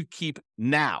get to keep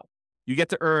now. You get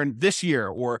to earn this year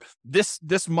or this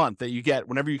month that you get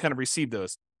whenever you kind of receive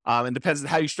those. And depends on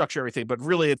how you structure everything, but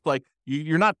really it's like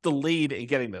you're not delayed in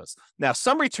getting those. Now,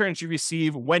 some returns you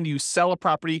receive when you sell a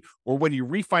property or when you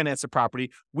refinance a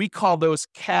property, we call those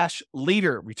cash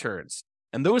later returns.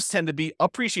 And those tend to be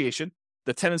appreciation,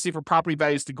 the tendency for property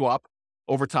values to go up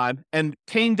over time, and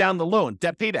paying down the loan,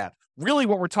 debt pay down. Really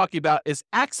what we're talking about is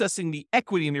accessing the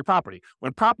equity in your property.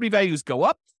 When property values go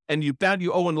up and you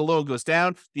owe and the loan goes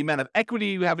down, the amount of equity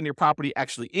you have in your property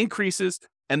actually increases.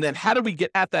 And then how do we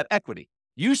get at that equity?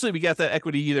 Usually we get that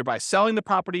equity either by selling the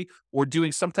property or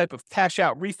doing some type of cash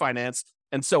out refinance.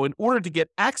 And so in order to get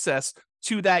access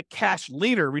to that cash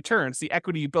later returns, the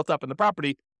equity you built up in the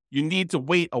property, you need to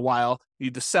wait a while. You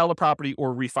need to sell the property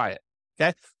or refi it.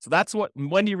 Okay. So that's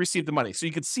when you receive the money. So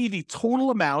you can see the total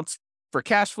amount for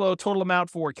cash flow, total amount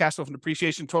for cash flow from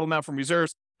depreciation, total amount from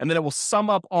reserves, and then it will sum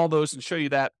up all those and show you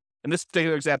that in this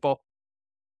particular example,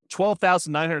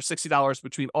 $12,960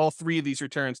 between all three of these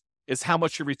returns is how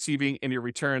much you're receiving in your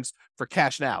returns for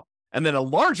cash now. And then a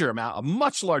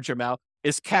much larger amount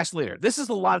is cash later. This is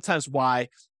a lot of times why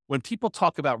when people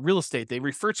talk about real estate, they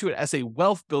refer to it as a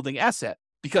wealth building asset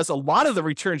because a lot of the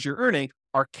returns you're earning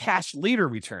are cash later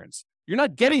returns. You're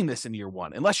not getting this in year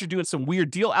one unless you're doing some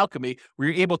weird deal alchemy where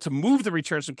you're able to move the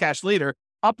returns from cash later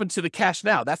up into the cash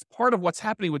now. That's part of what's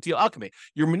happening with deal alchemy.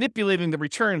 You're manipulating the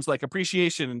returns like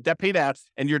appreciation and debt paid out,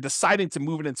 and you're deciding to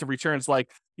move it into returns like,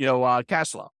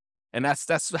 cash flow. And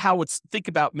that's how think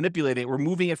about manipulating it. We're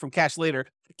moving it from cash later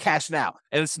to cash now.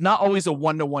 And it's not always a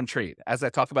one-to-one trade, as I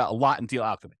talk about a lot in deal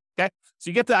alchemy. Okay. So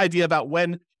you get the idea about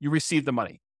when you receive the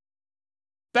money.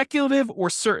 Speculative or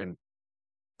certain.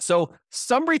 So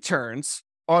some returns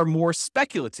are more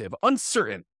speculative,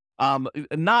 uncertain.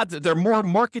 They're more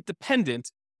market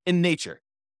dependent in nature.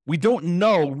 We don't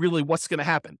know really what's going to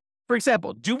happen. For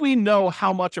example, do we know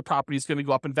how much a property is going to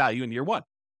go up in value in year one?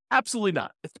 Absolutely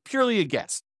not. It's purely a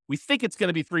guess. We think it's going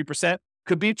to be 3%,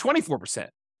 could be 24%,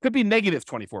 could be negative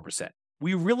 24%.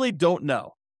 We really don't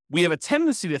know. We have a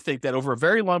tendency to think that over a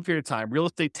very long period of time, real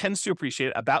estate tends to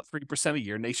appreciate about 3% a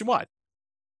year nationwide.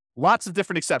 Lots of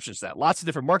different exceptions to that, lots of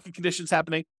different market conditions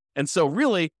happening. And so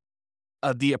really,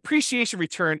 the appreciation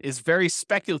return is very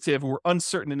speculative or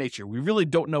uncertain in nature. We really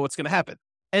don't know what's going to happen.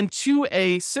 And to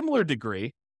a similar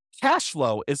degree, cash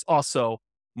flow is also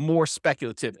more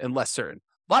speculative and less certain.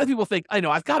 A lot of people think,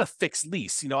 I've got a fixed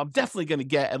lease. I'm definitely going to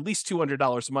get at least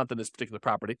 $200 a month on this particular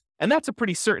property. And that's a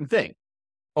pretty certain thing.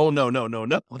 Oh, no.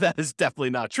 That is definitely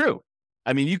not true.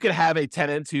 I mean, you could have a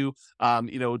tenant who,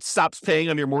 stops paying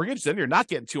on your mortgage, then you're not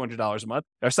getting $200 a month,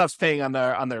 or stops paying on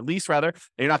their lease rather, and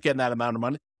you're not getting that amount of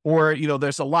money. Or,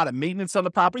 there's a lot of maintenance on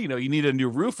the property. You need a new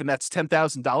roof and that's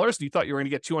 $10,000. And you thought you were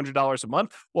going to get $200 a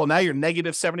month. Well, now you're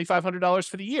negative $7,500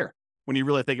 for the year when you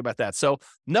really think about that. So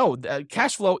no,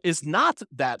 cash flow is not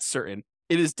that certain.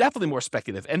 It is definitely more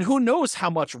speculative. And who knows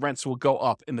how much rents will go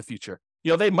up in the future.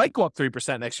 They might go up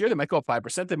 3% next year. They might go up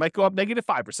 5%. They might go up negative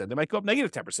 5%. They might go up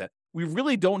negative 10%. We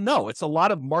really don't know. It's a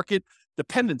lot of market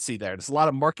dependency there. There's a lot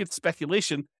of market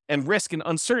speculation and risk and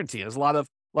uncertainty. There's a lot of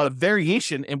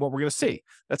variation in what we're going to see.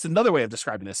 That's another way of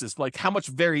describing this is like how much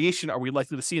variation are we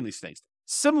likely to see in these things?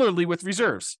 Similarly with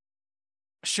reserves.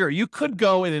 Sure, you could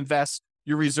go and invest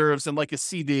your reserves in like a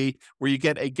CD where you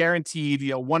get a guaranteed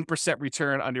 1%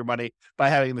 return on your money by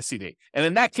having the CD. And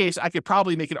in that case, I could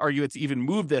probably make an argument to even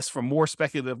move this from more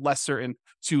speculative, less certain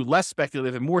to less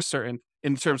speculative and more certain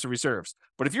in terms of reserves.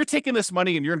 But if you're taking this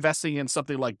money and you're investing in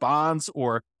something like bonds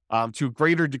or to a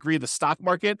greater degree the stock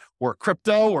market or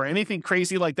crypto or anything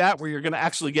crazy like that, where you're going to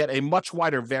actually get a much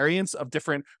wider variance of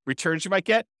different returns you might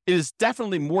get, it is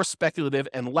definitely more speculative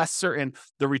and less certain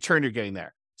the return you're getting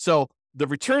there. So the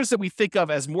returns that we think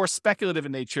of as more speculative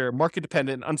in nature, market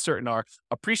dependent and uncertain are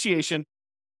appreciation,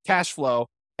 cash flow,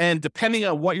 and depending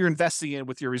on what you're investing in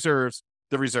with your reserves,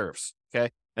 the reserves. Okay.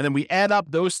 And then we add up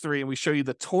those three and we show you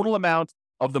the total amount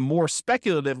of the more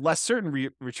speculative, less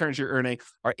certain returns you're earning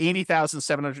are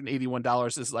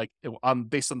 $80,781 is like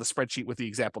based on the spreadsheet with the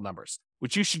example numbers,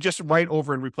 which you should just write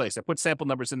over and replace. I put sample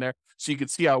numbers in there so you can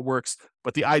see how it works,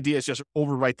 but the idea is just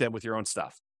overwrite them with your own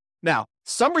stuff. Now,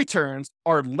 some returns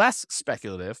are less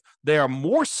speculative, they are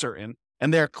more certain,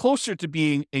 and they're closer to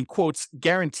being, in quotes,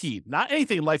 guaranteed. Not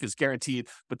anything in life is guaranteed,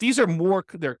 but these are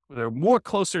they're more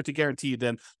closer to guaranteed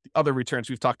than the other returns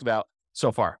we've talked about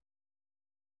so far.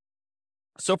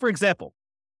 So, for example,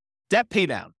 debt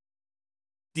paydown.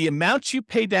 The amount you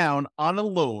pay down on a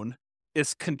loan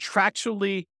is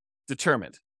contractually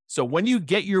determined. So when you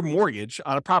get your mortgage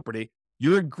on a property,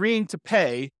 you're agreeing to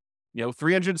pay,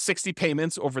 360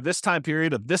 payments over this time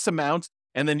period of this amount.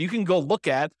 And then you can go look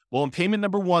at, well, in payment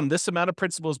number 1, this amount of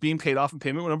principal is being paid off in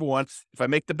payment number 1. If I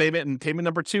make the payment in payment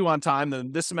number 2 on time,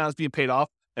 then this amount is being paid off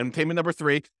and payment number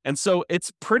 3. And so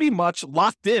it's pretty much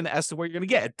locked in as to what you're going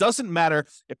to get. It doesn't matter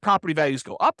if property values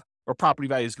go up or property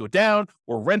values go down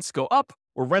or rents go up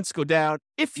or rents go down.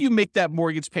 If you make that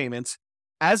mortgage payment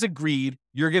as agreed,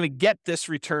 you're going to get this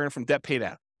return from debt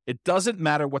paydown. It doesn't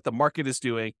matter what the market is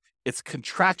doing. It's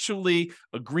contractually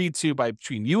agreed to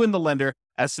between you and the lender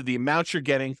as to the amount you're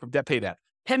getting from debt paydown.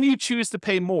 Can you choose to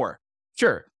pay more?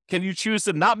 Sure. Can you choose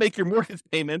to not make your mortgage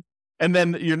payment and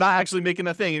then you're not actually making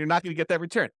a thing and you're not going to get that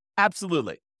return?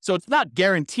 Absolutely. So it's not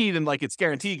guaranteed and like it's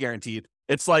guaranteed.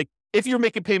 It's like if you're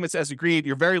making payments as agreed,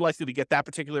 you're very likely to get that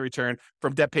particular return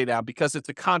from debt paydown because it's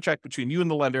a contract between you and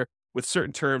the lender with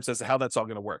certain terms as to how that's all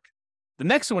going to work. The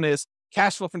next one is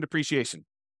cash flow from depreciation.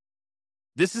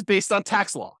 This is based on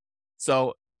tax law.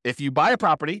 So if you buy a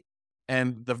property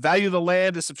and the value of the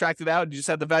land is subtracted out, and you just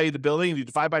have the value of the building and you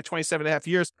divide by 27 and a half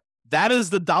years, that is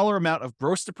the dollar amount of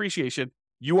gross depreciation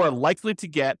you are likely to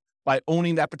get by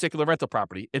owning that particular rental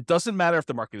property. It doesn't matter if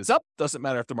the market is up, doesn't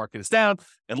matter if the market is down,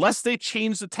 unless they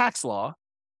change the tax law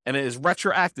and it is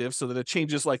retroactive so that it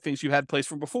changes like things you had in place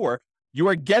from before, you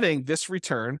are getting this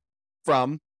return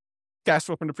from cash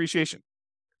flow from depreciation.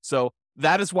 So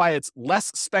that is why it's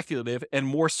less speculative and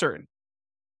more certain.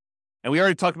 And we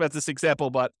already talked about this example,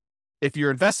 but if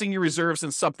you're investing your reserves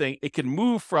in something, it can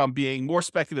move from being more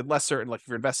speculative, less certain, like if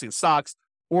you're investing in stocks,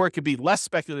 or it could be less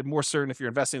speculative, more certain if you're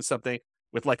investing in something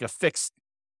with like a fixed,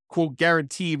 quote,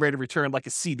 guaranteed rate of return, like a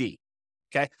CD.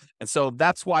 Okay. And so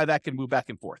that's why that can move back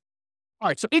and forth. All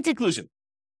right. So in conclusion,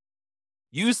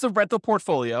 use the rental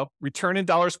portfolio return in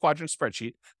dollars quadrant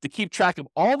spreadsheet to keep track of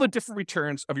all the different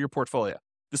returns of your portfolio.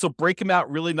 This will break them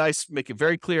out really nice, make it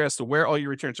very clear as to where all your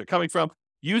returns are coming from.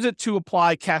 Use it to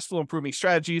apply cash flow improving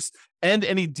strategies and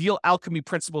any deal alchemy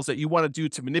principles that you want to do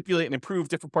to manipulate and improve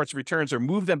different parts of returns or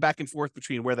move them back and forth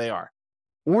between where they are.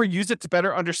 Or use it to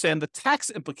better understand the tax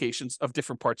implications of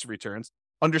different parts of returns,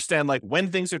 understand like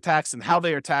when things are taxed and how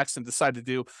they are taxed, and decide to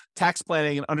do tax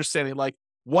planning and understanding like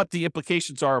what the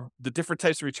implications are, the different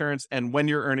types of returns and when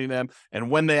you're earning them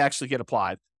and when they actually get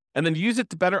applied. And then use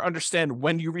it to better understand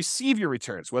when you receive your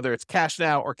returns, whether it's cash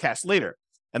now or cash later.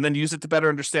 And then use it to better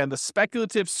understand the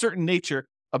speculative certain nature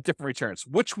of different returns.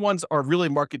 Which ones are really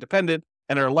market dependent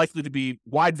and are likely to be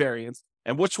wide variance,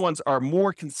 and which ones are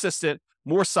more consistent,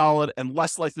 more solid, and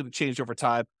less likely to change over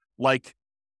time, like,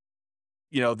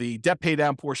 the debt pay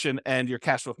down portion and your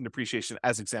cash flow from depreciation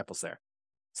as examples there.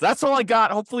 So that's all I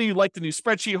got. Hopefully you like the new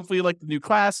spreadsheet. Hopefully you like the new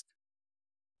class.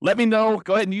 Let me know.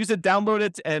 Go ahead and use it, download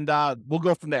it, and we'll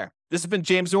go from there. This has been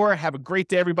James Orr. Have a great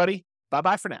day, everybody.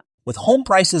 Bye-bye for now. With home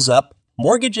prices up,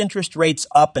 mortgage interest rates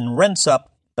up, and rents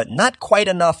up, but not quite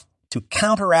enough to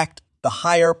counteract the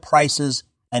higher prices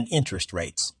and interest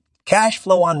rates. Cash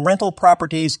flow on rental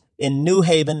properties in New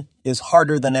Haven is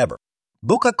harder than ever.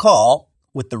 Book a call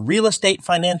with the Real Estate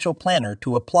Financial Planner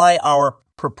to apply our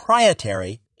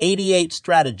proprietary 88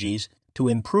 strategies to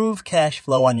improve cash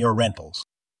flow on your rentals.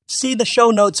 See the show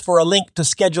notes for a link to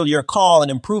schedule your call and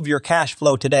improve your cash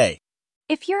flow today.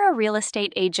 If you're a real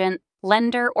estate agent,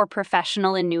 lender, or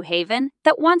professional in New Haven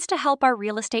that wants to help our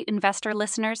real estate investor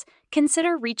listeners,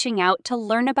 consider reaching out to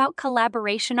learn about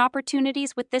collaboration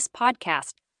opportunities with this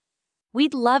podcast.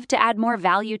 We'd love to add more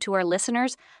value to our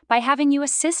listeners by having you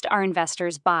assist our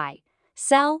investors buy,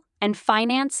 sell, and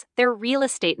finance their real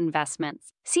estate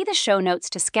investments. See the show notes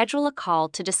to schedule a call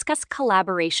to discuss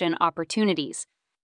collaboration opportunities.